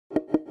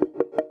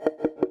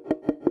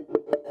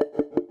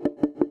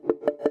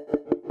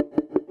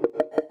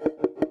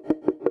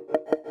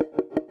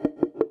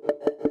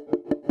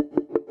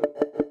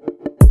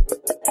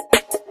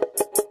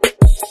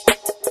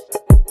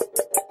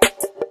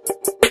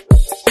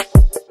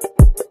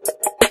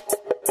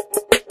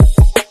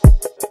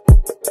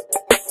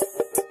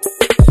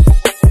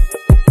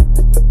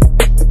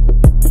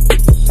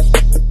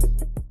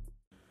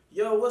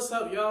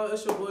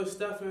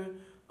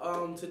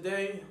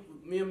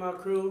my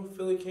crew,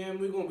 PhillyCAM,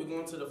 we're going to be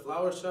going to the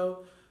flower show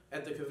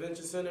at the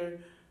convention center,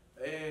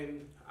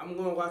 and I'm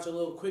going to watch a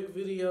little quick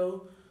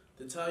video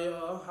to tell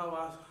y'all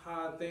how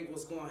I think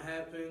what's going to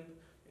happen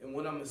and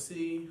what I'm going to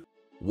see.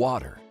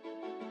 Water,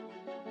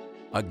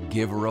 a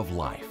giver of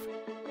life.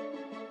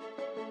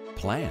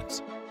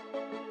 Plants,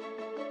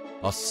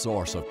 a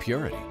source of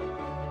purity.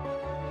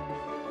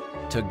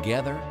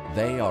 Together,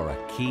 they are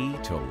a key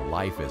to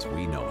life as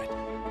we know it.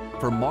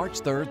 From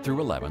March 3rd through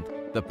 11th,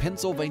 the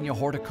Pennsylvania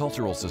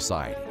Horticultural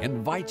Society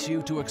invites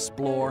you to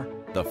explore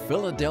the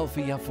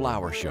Philadelphia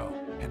Flower Show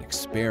and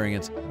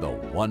experience the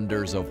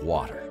wonders of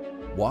water.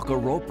 Walk a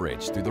rope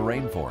bridge through the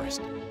rainforest.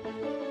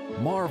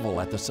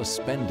 Marvel at the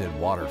suspended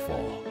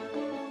waterfall.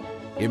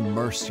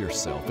 Immerse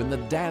yourself in the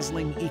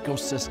dazzling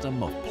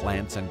ecosystem of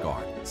plants and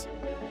gardens.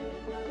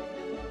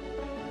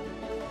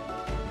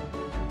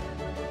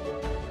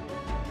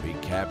 Be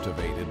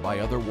captivated by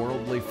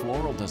otherworldly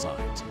floral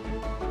designs.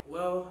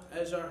 Well,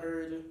 as y'all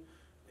heard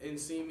and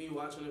seen me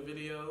watching the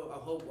video, I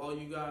hope all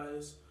you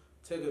guys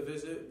take a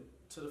visit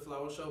to the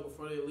flower show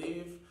before they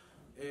leave,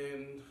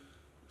 and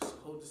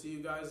hope to see you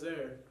guys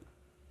there.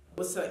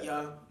 What's up,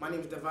 y'all? My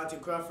name is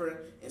Devontae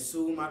Crawford, and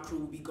soon my crew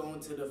will be going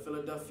to the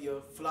Philadelphia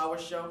Flower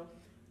Show.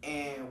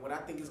 And what I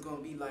think is going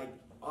to be like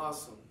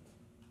awesome,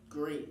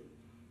 great.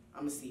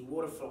 I'm going to see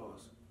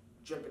waterfalls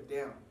dripping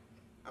down.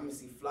 I'm going to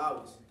see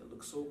flowers that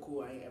look so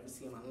cool I ain't ever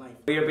seen in my life.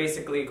 We are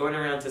basically going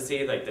around to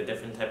see like the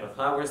different type of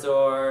flowers there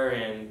are,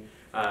 and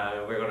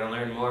we're going to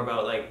learn more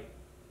about like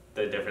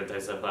the different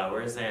types of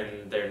flowers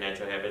and their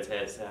natural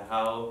habitats,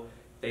 how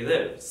they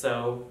live.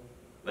 So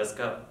let's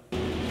go.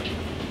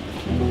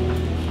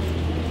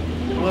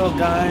 Well,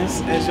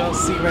 guys, as y'all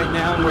see right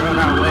now, we're on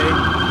our way.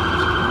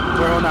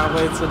 We're on our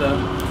way to the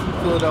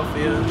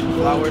Philadelphia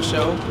Flower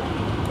Show.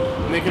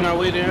 Making our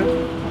way there.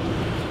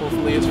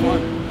 Hopefully it's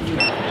fun.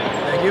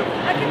 Thank you.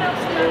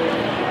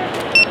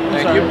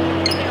 Thank you.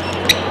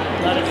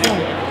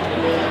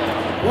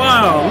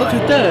 Wow, look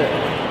at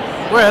that.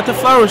 We're at the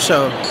flower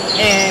show.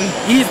 And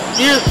these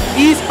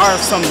are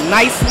some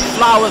nice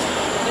flowers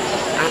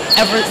I've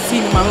ever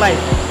seen in my life.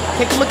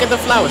 Take a look at the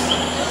flowers.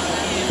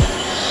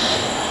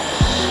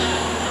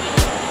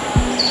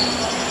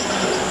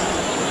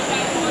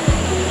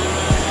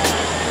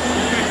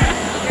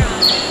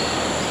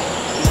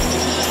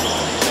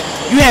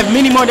 You have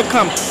many more to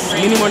come,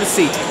 many more to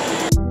see.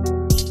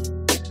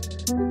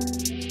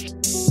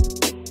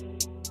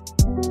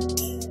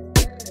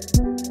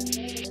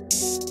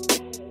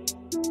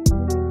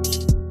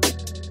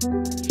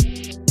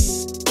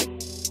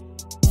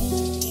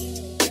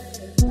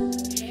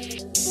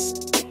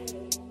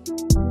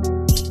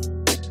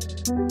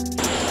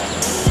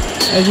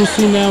 As you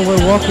see now,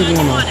 we're walking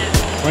on a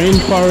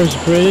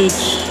rainforest bridge.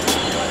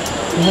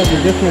 We have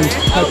the different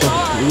type of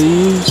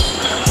leaves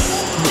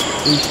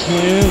and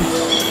plants.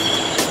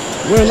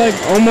 We're like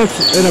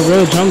almost in a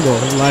real jungle.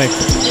 Like,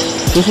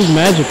 this is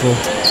magical.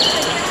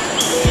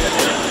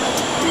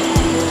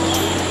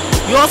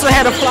 You also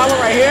had a flower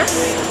right here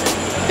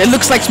that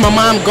looks like my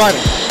mom's garden.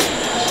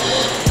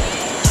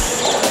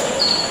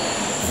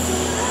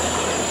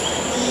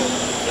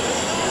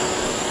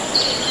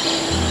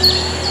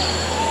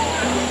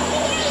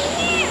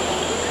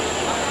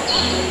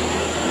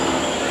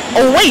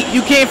 Oh wait,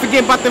 you can't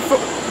forget about the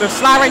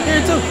slide right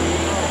there too.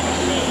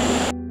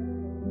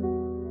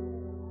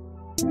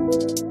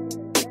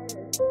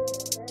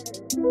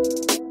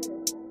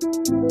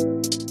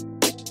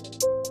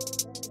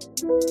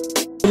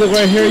 Look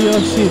right here,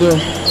 you'll see the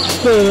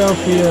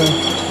Philadelphia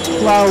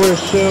Flower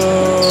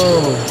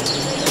Show.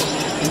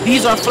 And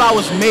these are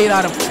flowers made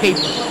out of paper.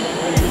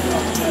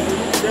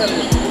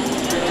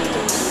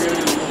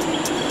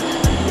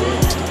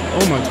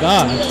 Oh my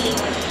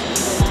gosh.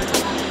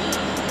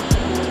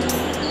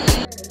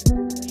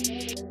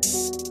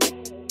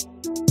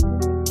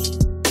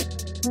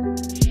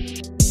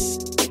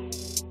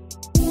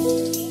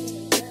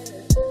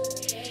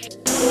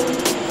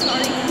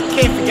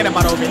 Can't forget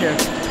about over here.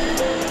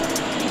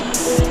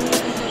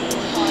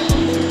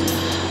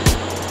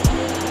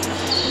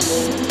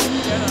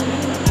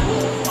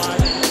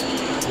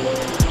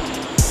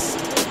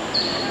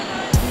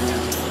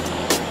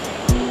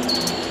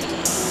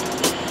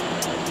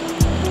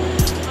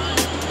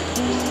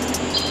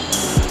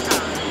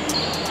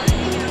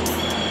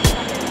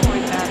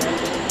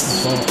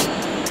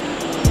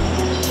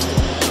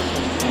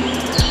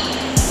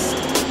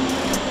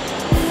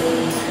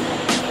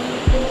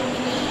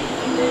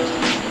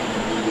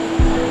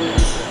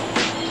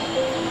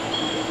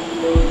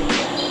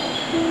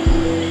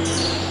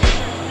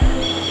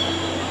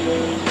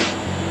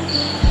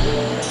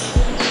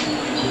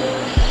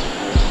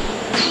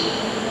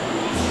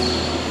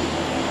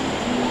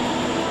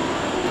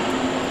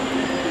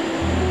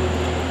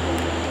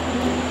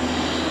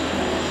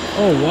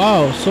 Oh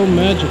wow, so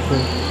magical.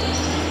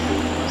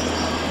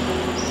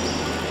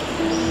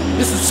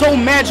 This is so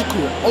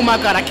magical. Oh my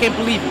God, I can't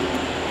believe it.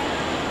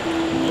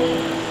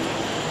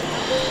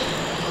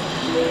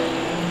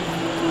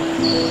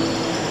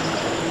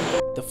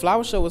 The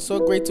flower show was so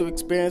great to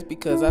experience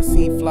because I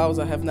seen flowers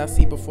I have not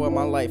seen before in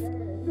my life.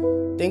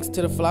 Thanks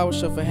to the Flower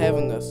Show for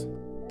having us.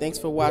 Thanks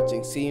for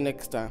watching. See you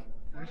next time.